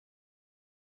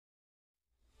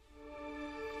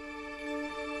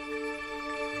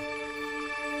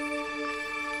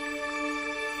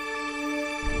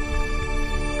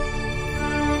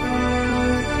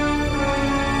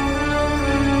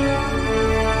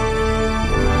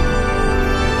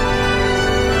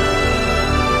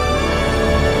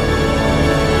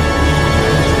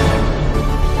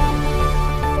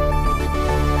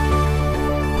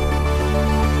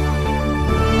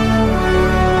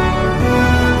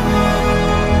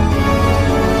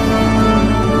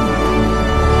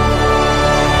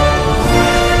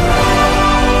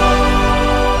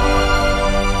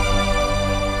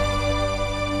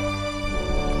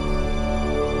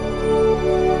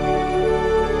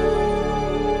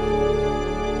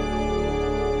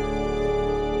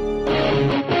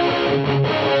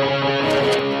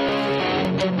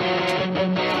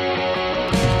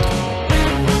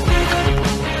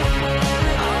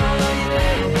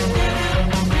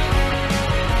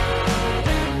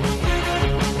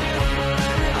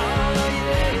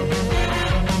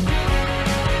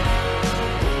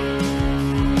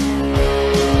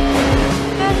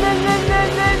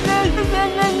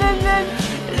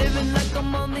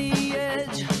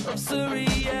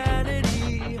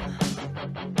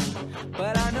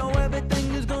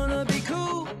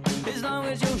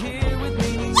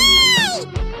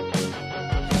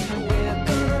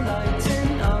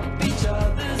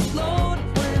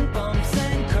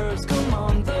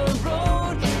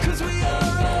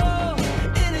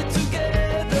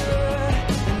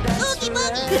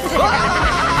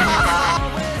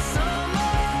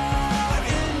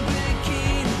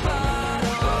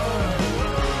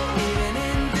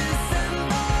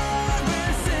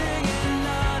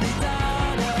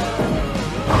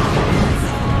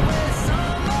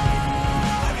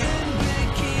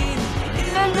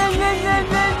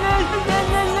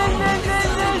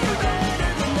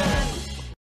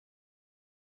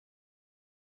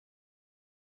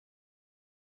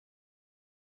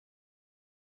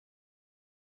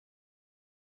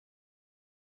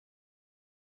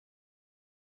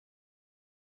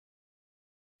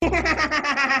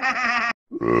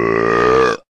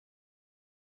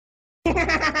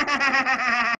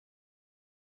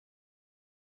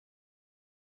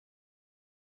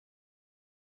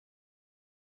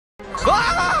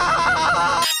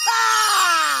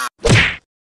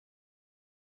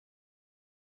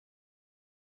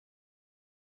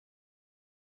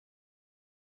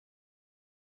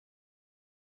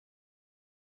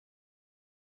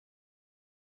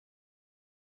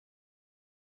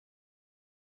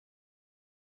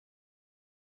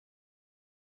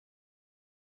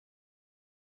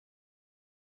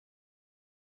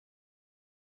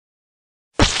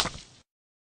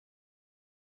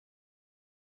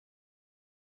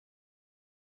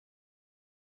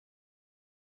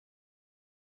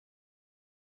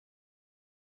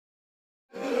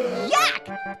Yuck!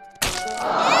 Ew!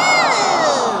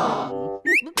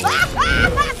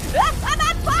 I'm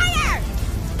on fire!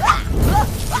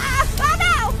 Oh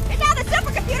no! And now the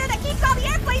supercomputer that keeps all the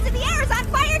airplanes in the air is on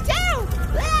fire too!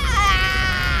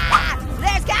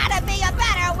 There's gotta be a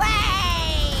better way!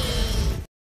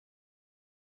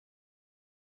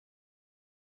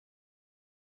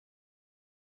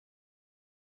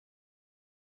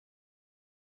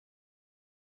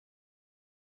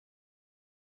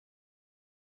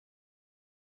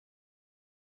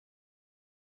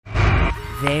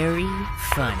 Very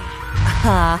funny.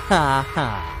 Ha ha ha.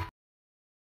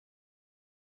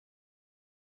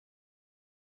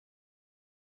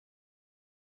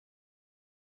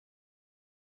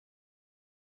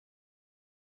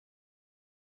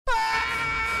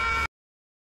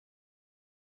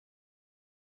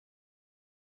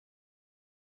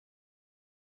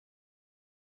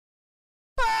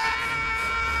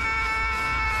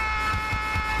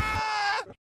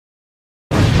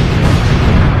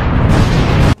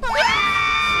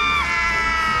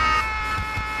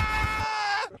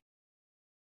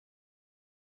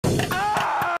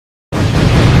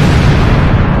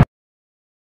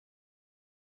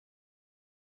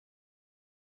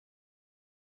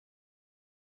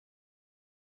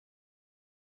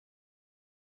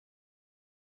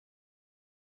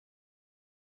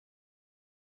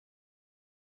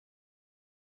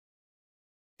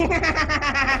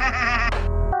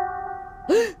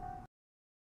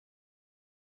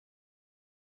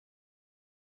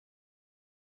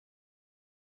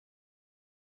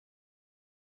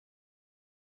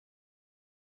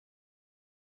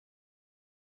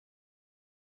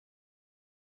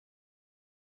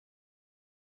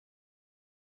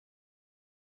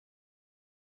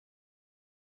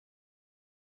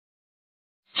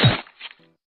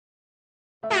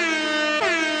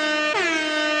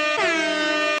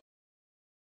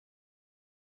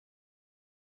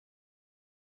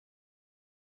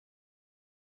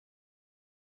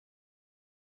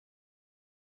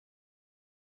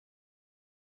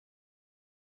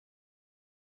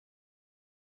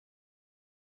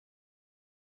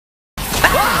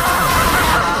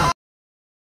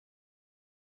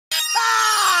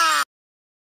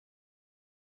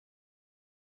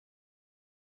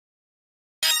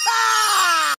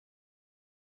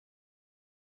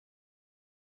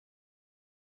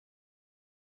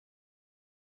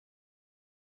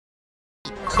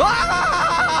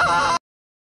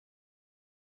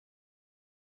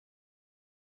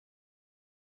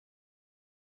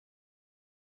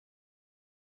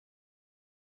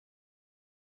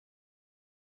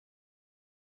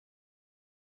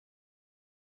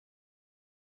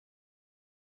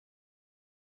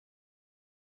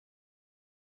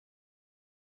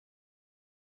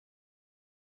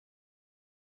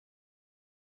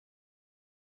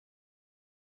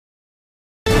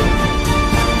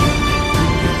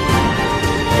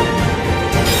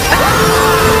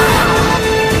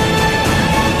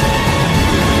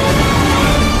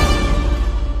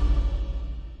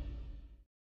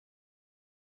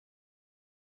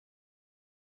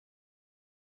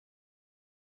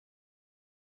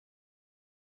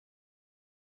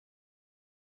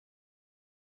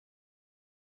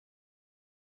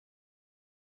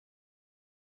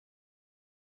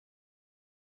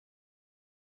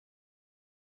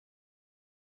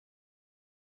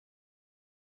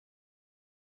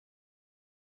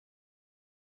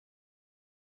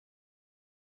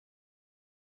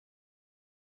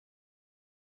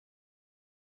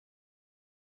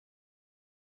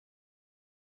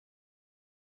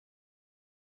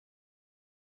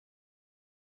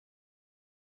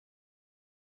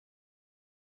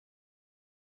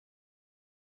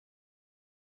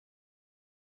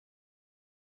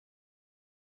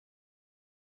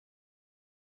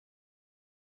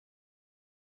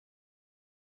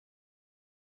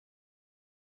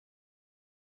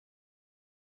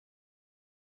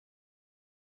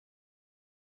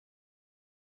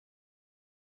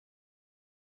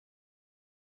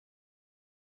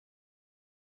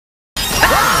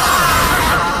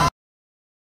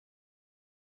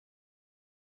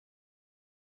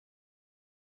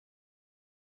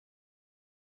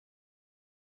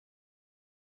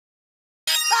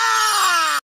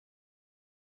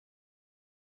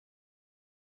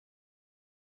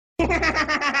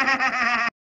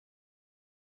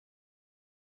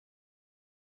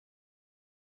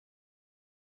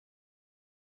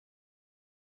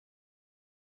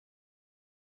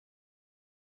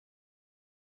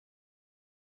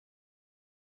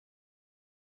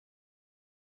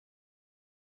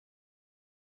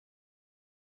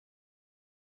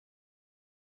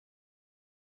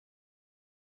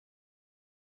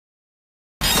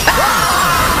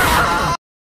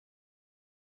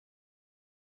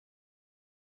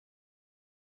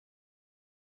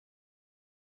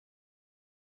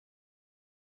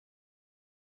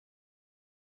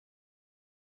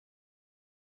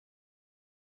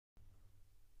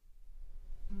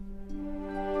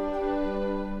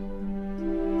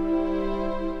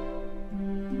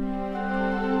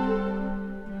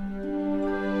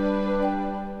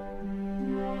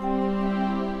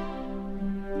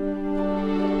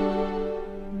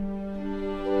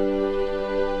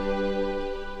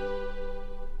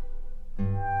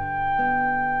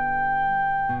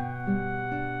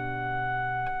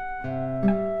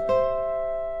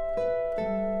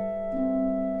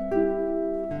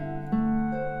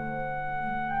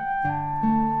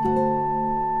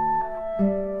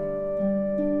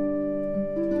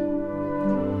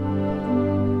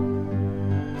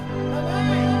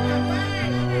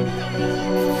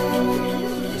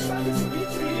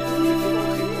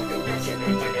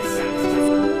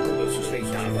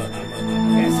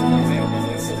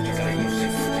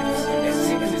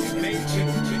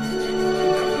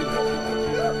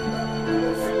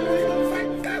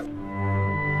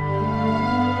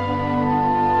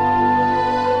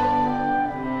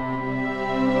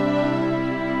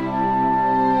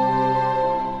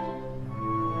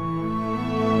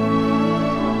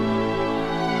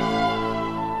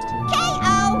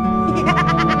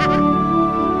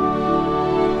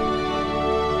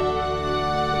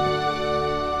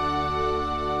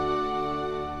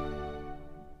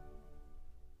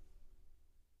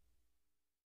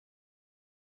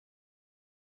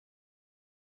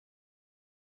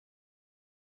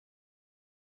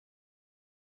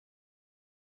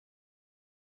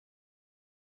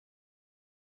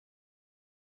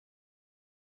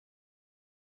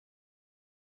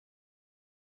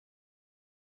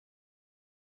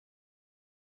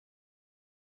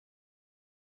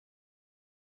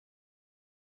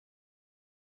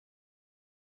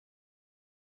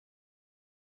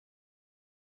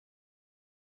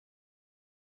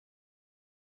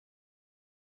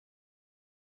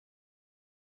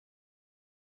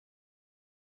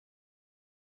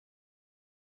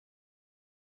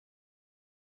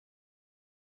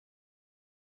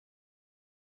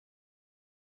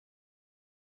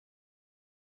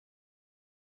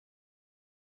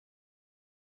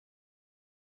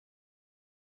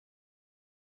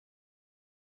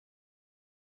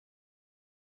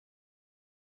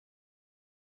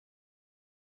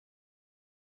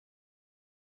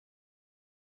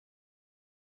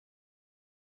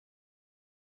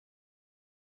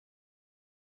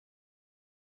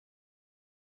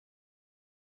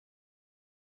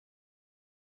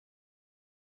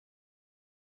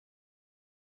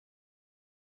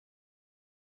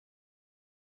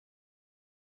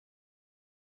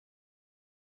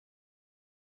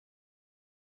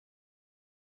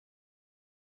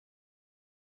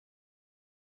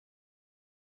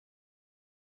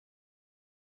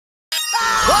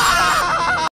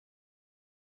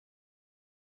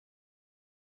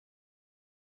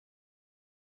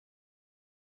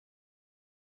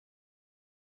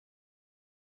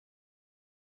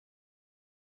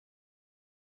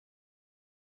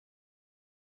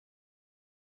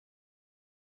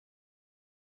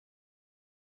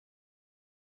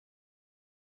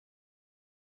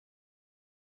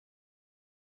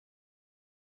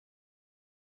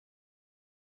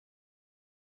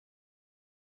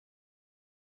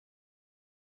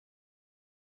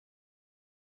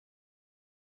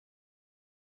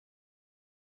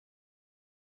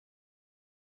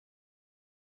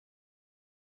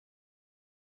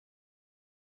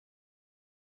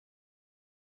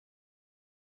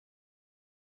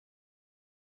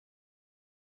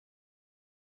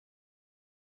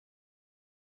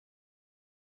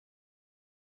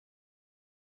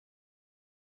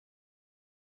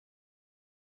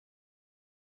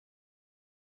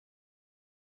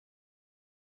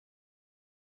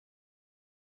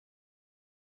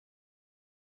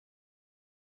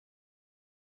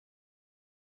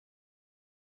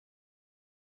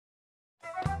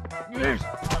 Yes.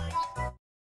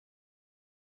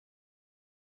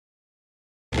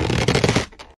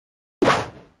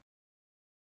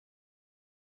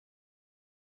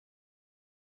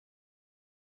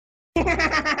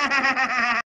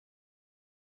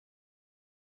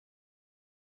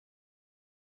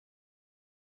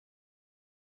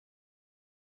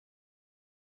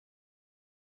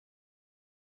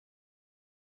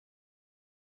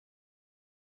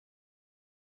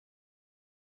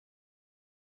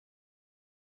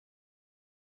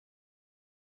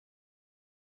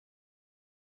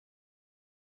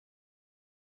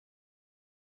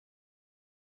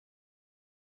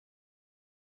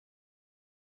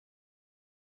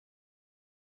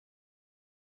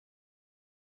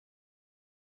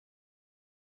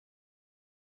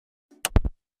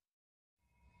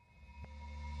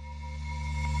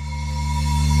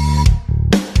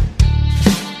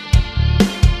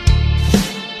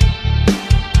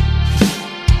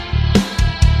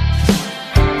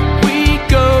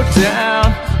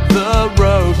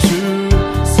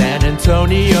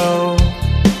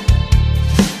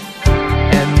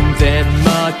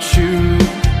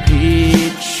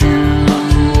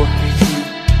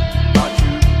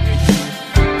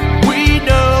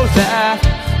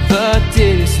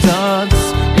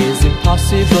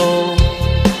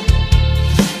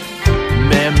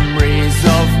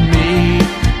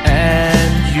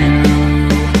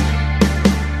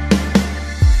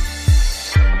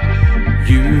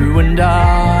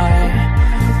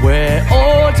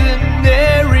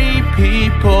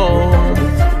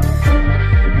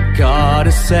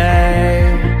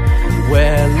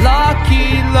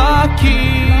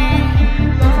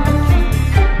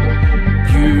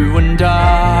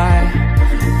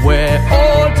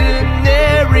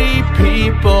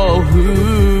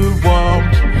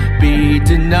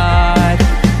 denied,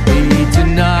 be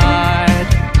denied.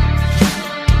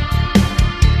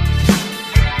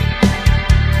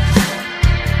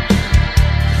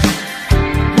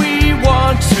 We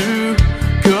want to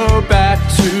go back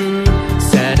to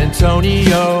San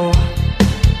Antonio.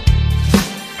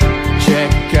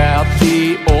 Check out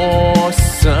the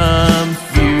awesome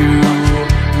view.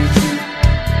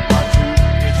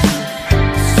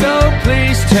 So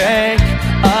please take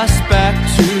us back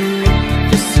to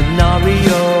the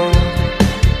scenario.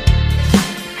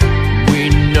 We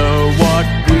know what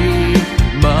we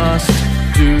must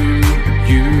do,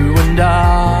 you and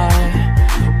I.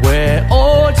 We're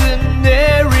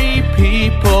ordinary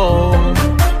people.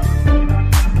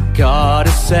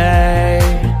 Gotta say,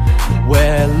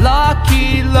 we're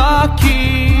lucky, lucky.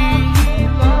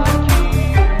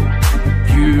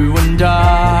 You and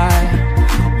I,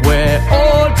 we're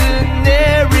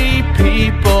ordinary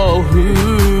people who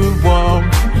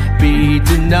won't be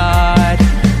denied,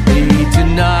 be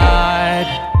denied.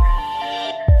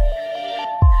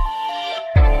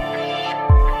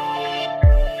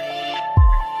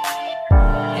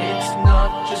 It's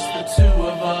not just the two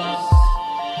of us.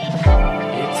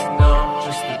 It's not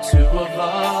just the two of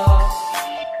us.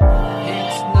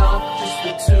 It's not just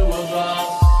the two of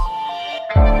us.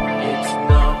 It's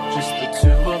not just the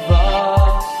two of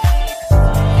us.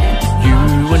 You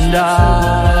and I,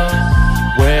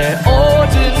 we're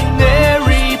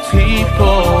ordinary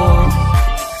people.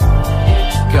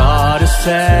 Gotta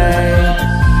say,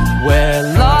 we're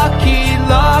lucky,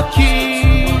 lucky.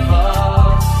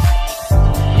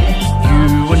 You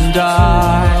and I,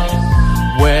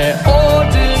 we're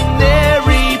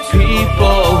ordinary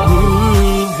people who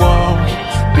won't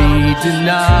be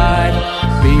denied,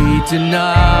 be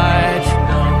denied.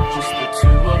 Not just the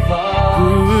two of us.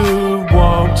 Who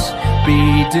won't be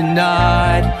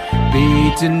denied, be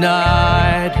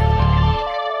denied.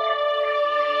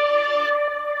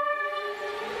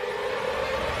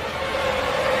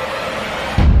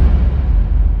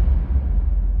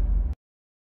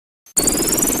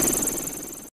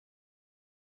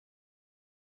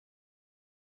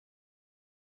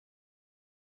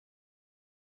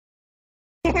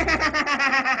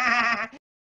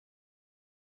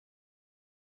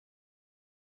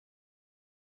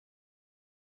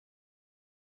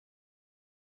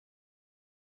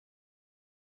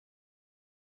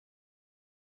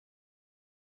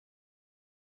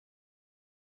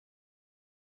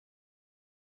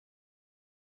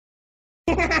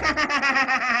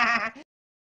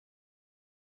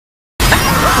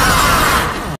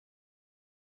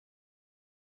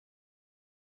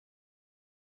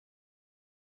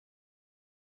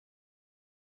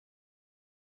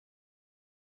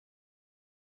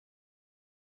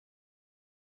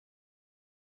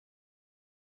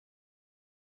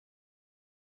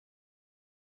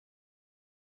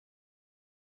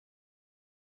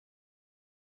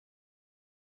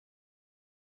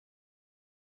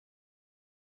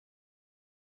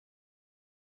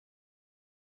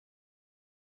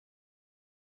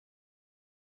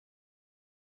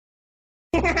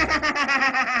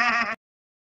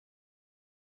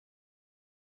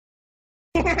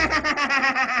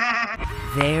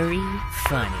 Very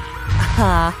funny.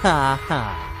 Ha ha ha.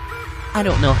 I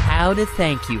don't know how to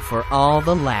thank you for all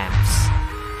the laughs.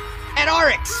 At our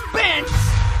expense!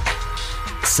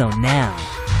 So now,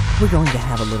 we're going to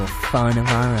have a little fun of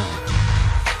our own.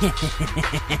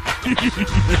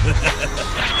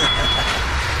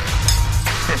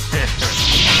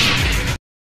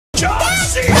 John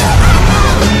Cena!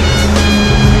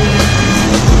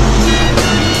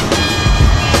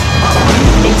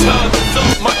 No time is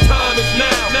up, my time is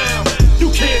now. You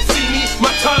can't see me,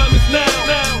 my time is now.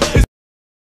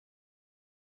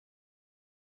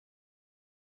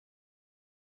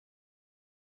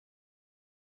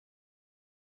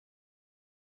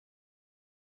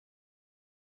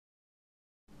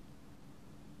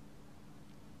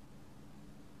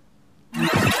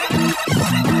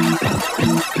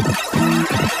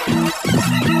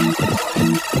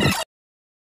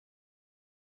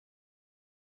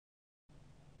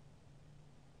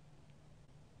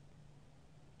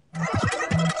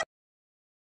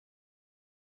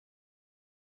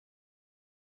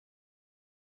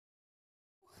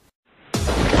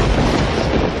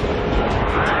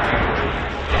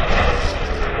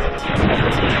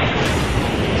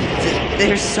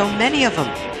 There's so many of them.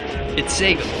 It's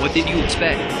Sega. What did you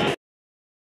expect?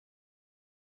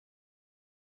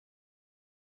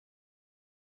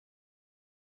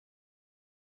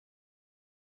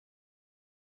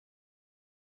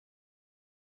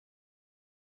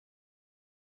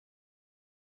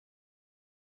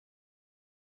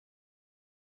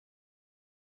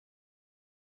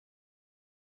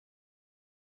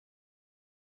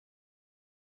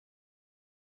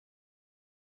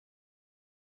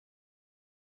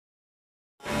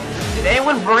 Did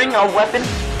anyone bring a weapon?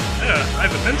 Yeah, I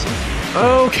have a pencil.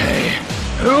 Okay,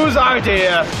 whose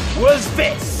idea was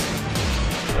this?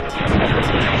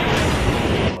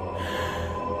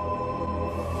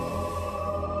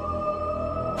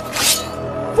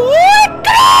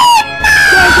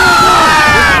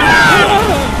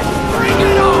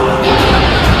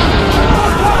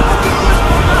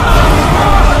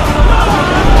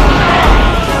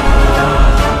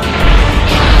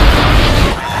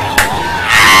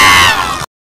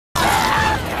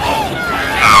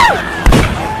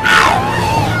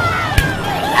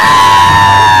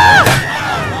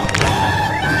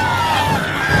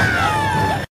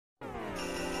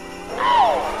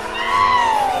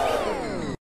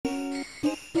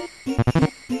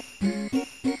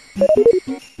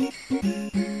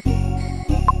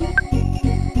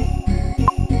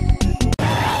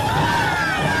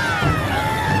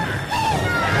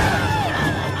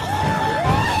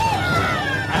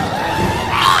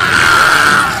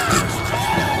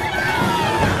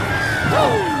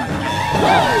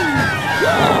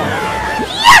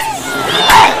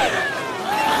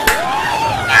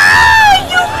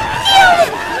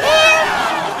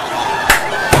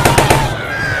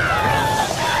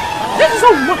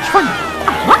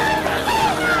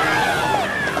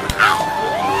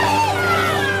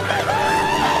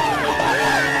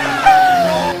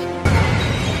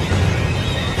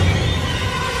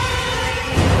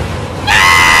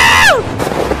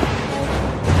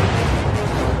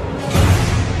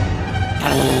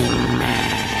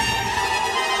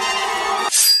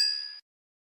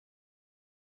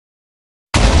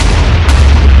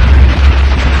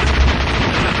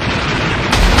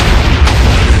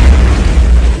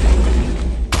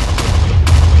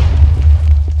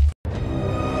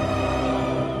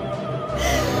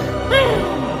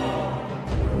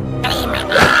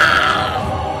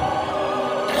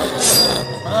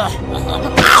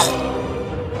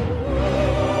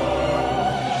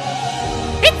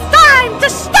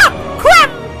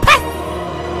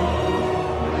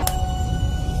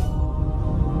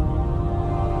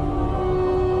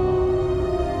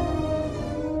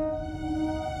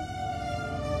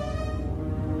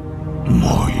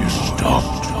 Now you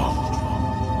stopped.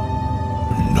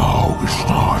 Now it's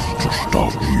time to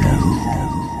stop you.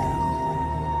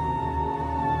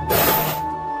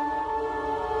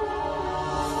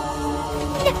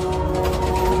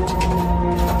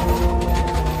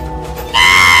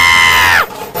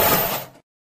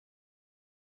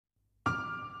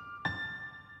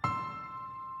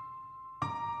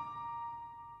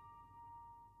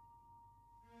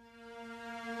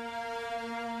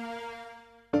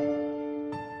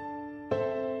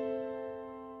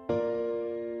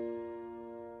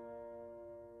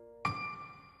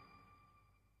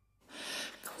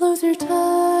 Close your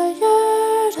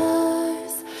tired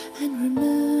eyes and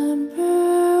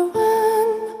remember when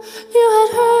you had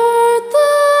heard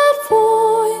that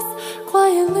voice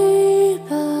quietly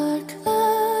back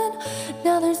then.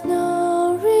 Now there's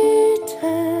no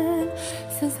return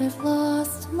since I've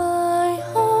lost my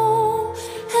home,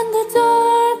 and the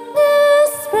darkness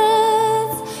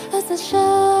spreads as the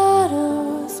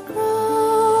shadows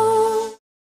grow.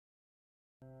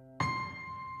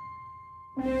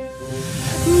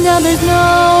 Now there's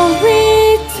no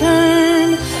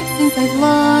return since I've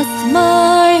lost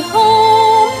my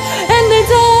home, and the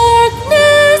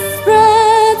darkness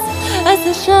spreads as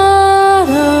the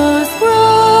shadows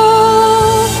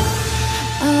grow.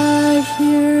 I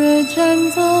hear a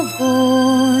gentle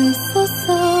voice so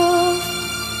soft,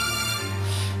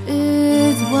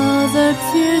 it wells up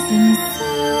tears inside.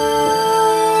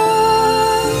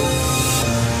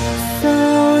 So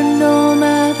no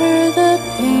matter the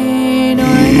pain or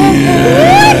the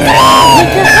hurt,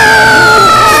 lift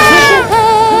your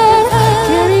head,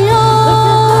 carry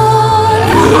on,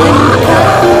 and cut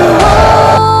through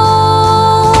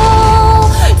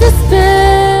all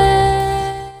despair.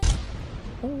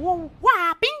 What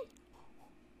happened?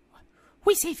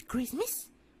 We saved Christmas?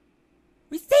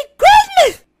 We saved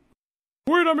Christmas!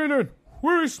 Wait a minute!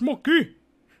 Where is Smokey?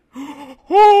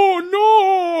 Oh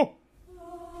no!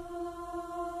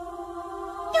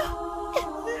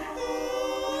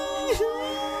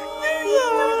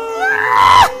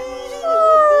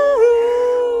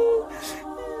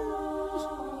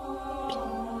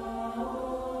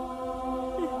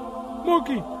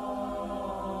 Smokey!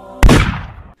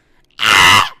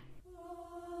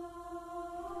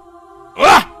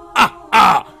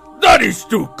 That is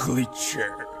too cliche.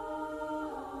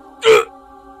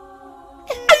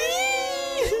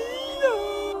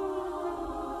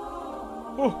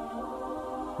 Oh,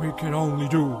 we can only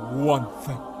do one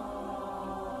thing.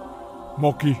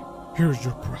 Moki, here's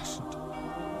your present.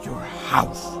 your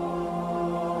house.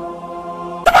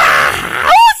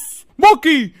 House?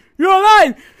 Monkey, you're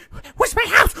alive! Where's my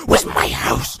house? Where's my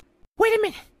house? Wait a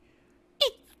minute.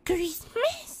 It's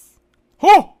Christmas.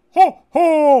 Ho, ho,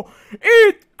 ho!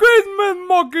 It's Christmas,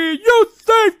 Monkey! You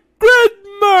saved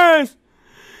Christmas!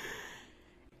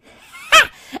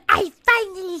 Ha! I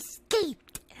finally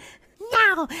escaped.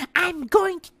 Now I'm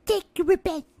going to take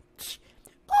revenge.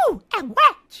 Ooh, and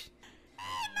watch.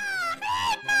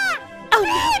 Oh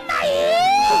no!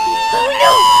 Oh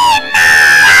no!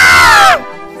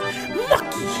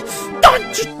 Monkey,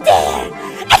 don't you dare!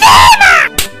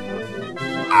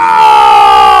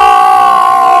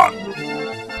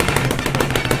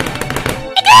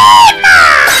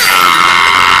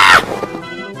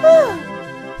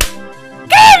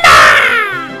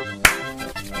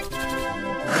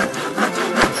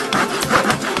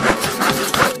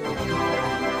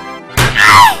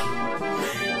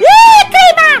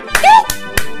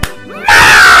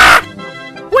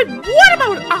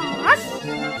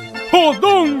 Oh,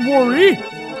 don't worry.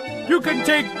 You can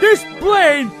take this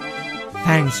plane.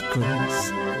 Thanks,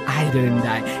 goodness. I didn't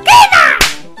die.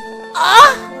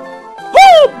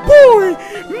 Oh, boy!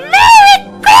 Merry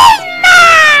Christmas!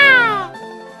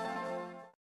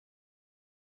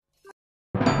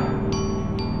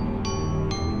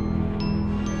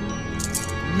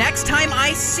 Next time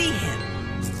I see him,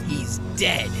 he's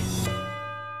dead.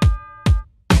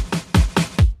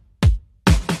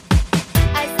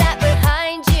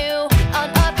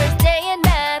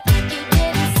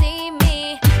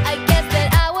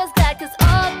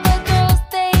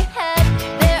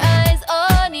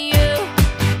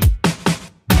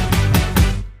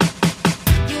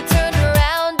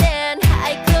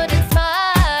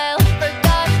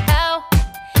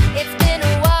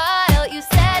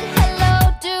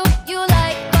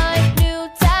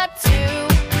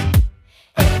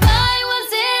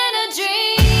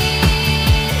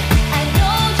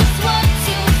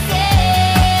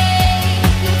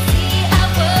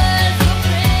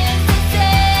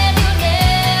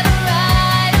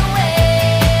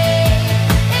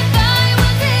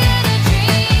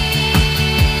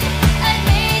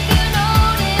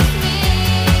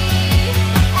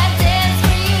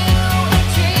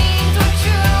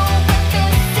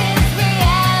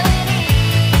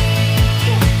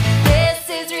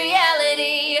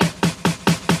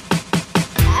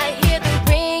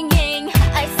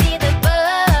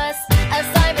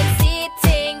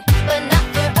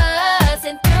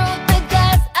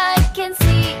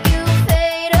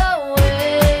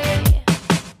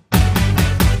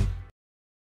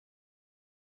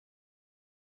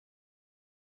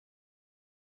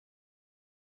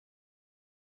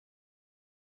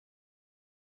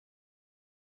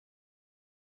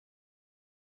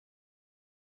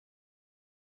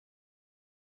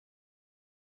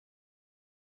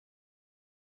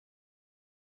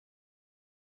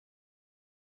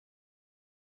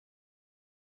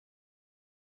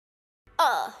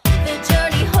 The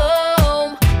journey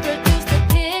home produced a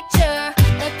picture,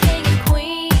 a king and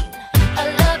queen, a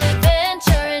love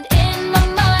adventure, and in my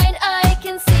mind I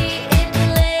can see it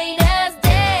plain as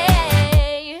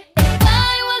day. If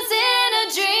I was in a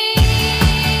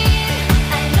dream,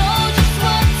 I know just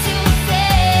what to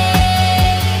say.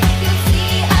 You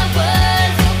see, I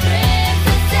was your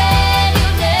princess and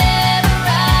you'll never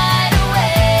ride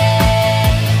away.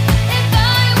 If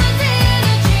I was in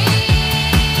a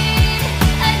dream,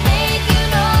 I'd make you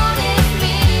notice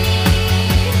me.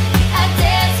 I'd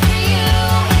dance for you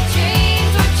if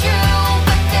dreams were true,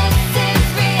 but this is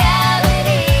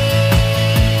reality.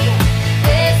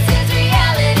 This is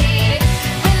reality.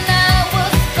 When I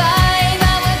was 5,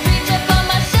 I would reach up on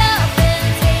my shelf and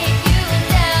take you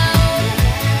down.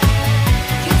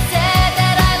 You said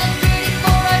that I looked pretty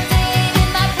for our date in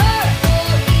my purple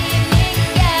evening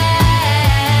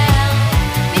gown.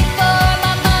 Before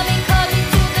my mommy called me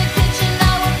to the kitchen,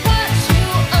 I would put you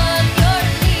on your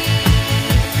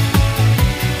knees.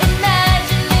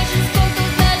 Imagination spoke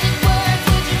those magic words,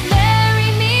 would you marry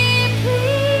me,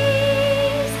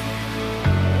 please?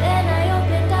 Then I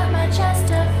opened up my chest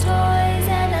of toys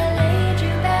and I laid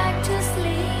you back to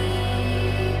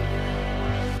sleep.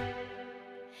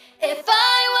 If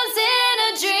I was in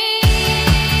a dream,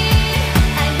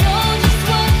 I know just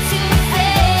what to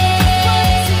say.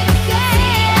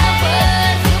 I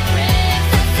was your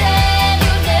princess and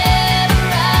you'll never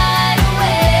ride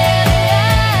away.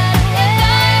 If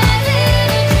I was in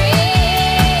a dream,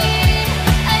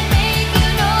 I'd make you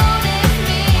notice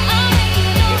me.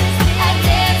 I'd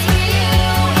dance for you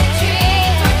if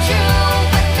dreams were true,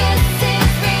 but this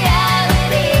is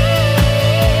reality.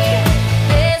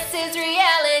 This is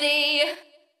reality.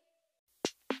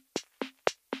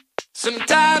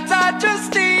 Sometimes I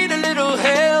just need a little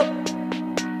help.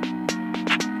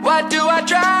 Why do I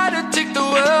try to take the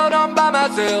world on by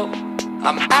myself?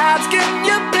 I'm asking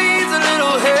you please a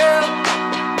little help.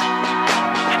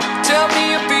 Tell me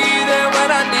you'll be there when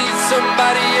I need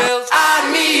somebody else.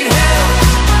 I need help.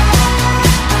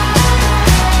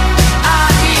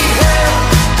 I need help.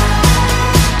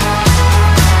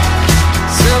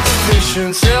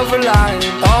 Self-sufficient, self-reliant,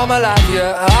 all my life,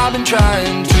 yeah, I've been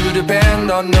trying to depend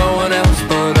on no one else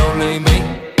but only me.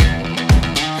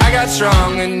 I got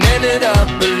strong and ended up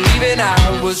believing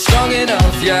I was strong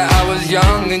enough. Yeah, I was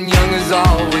young and young is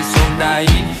always so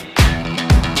naive.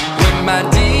 When my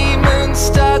demons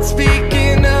start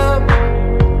speaking up,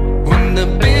 when the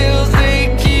bills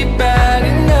they keep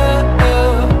adding up,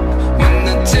 when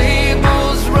the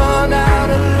tables run out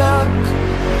of luck,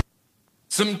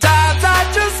 sometimes I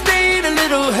just need a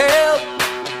little help.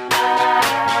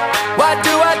 Why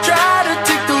do I try to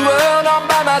take the world on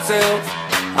by myself?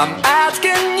 I'm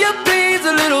asking you please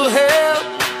a little help.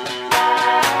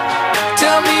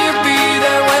 Tell me you'll be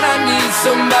there when I need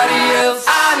somebody else. I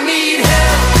need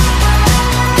help.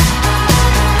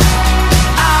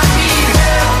 I need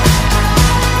help.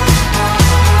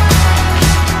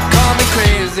 Call me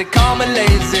crazy, call me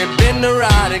lazy, been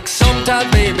neurotic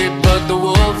sometimes maybe, but the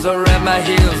wolves are at my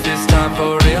heels this time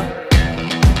for real.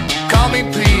 Call me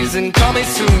please and call me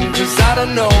soon, cause I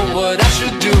don't know what I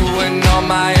should do when all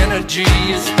my energy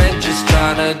is spent just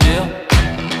trying to deal.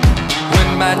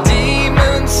 When my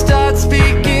demons start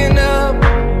speaking up,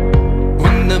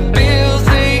 when the bills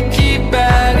they keep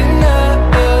adding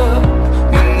up,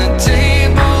 when the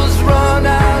tables run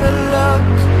out of luck,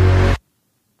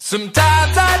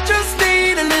 sometimes I just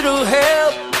need a little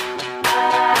help.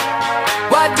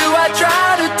 Why do I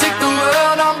try to take the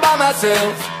world on by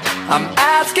myself? I'm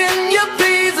asking you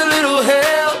please a little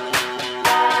help.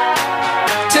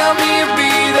 Tell me you'll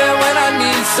be there when I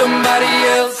need somebody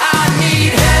else. I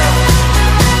need help.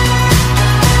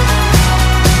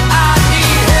 I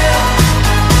need help.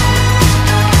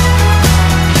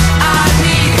 I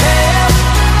need help.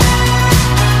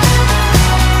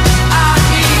 I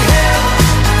need help.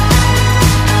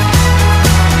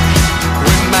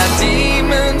 When my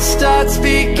demons start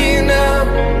speaking up,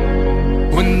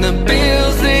 when the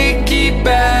bills they keep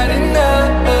adding up,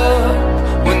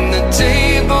 when the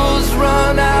tables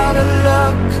run out of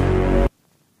luck,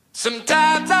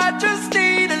 sometimes I just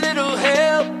need a little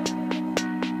help.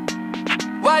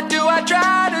 Why do I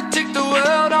try to take the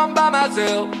world on by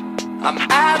myself? I'm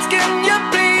asking you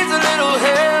please a little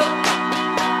help.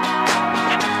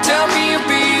 Tell me you'll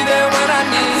be there when I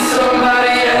need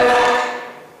somebody else.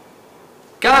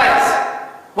 Guys,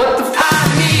 what the f***? I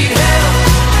need help.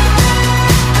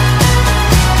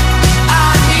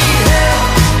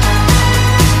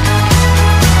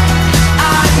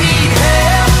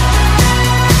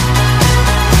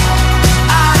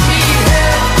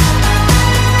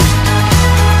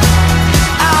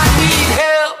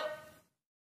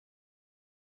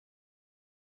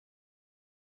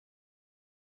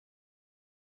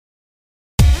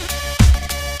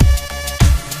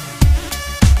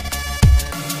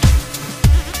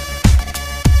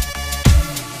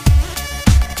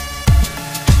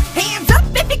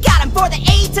 For the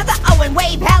A to the O and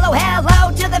wave hello,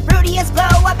 hello to the fruitiest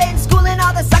glow. I've been schooling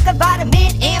all the sucker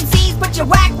vitamin MCs. Put your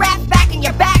whack rap back in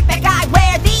your backpack. I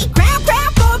wear the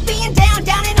crown for being down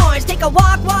in orange. Take a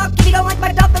walk, if you don't like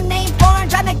my dolphin name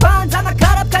orange. I make puns, I'ma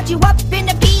cut you up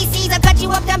into pieces. I'll cut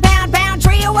you up down, pound,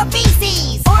 trio of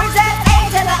feces. Orange, that's A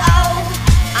to the O.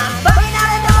 I'm fucking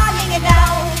out annoying and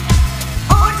no.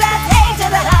 Orange, that's A to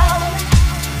the O.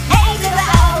 A to the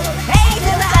O, A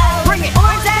to the O. Bring it,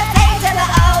 orange, that's A to the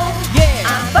O.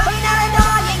 Fucking out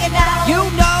annoying and no. You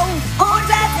know. Orange,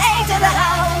 that's A to the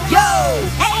O. Yo.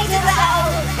 A to the O.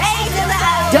 A to the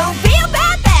O. Don't feel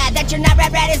bad that you're not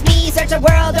rad as me. Search the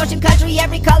world, ocean, country,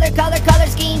 every color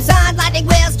scheme. Sun, lightning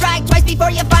will strike twice before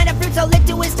you find a fruit so lit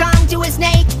to his tongue, to his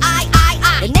snake.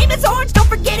 The name is orange, don't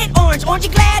forget it. Orange, orange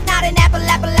you glad, not an apple.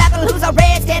 Who's a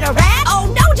red, scared a rat? Oh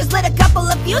no, just lit a couple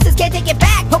of fuses, can't take it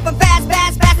back. Hoping fast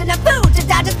enough food to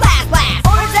dodge a blast.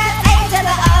 Orange, that's A to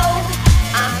the O.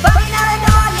 I'm fucking out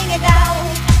annoying and no.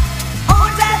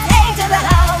 Orange, that's A to the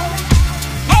O.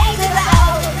 A to the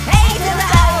O. A to the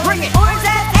O. Bring it. Orange,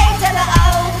 that's A to the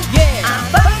O. Yeah. I'm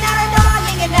fucking out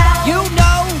annoying and no. You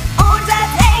know. Orange,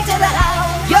 that's A to the O.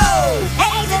 Yo. A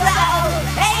to the O.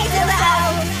 A to the O.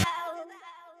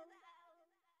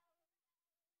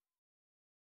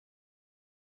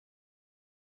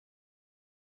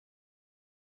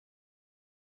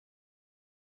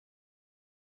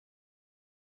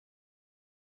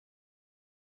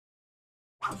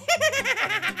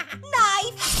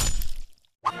 Knife!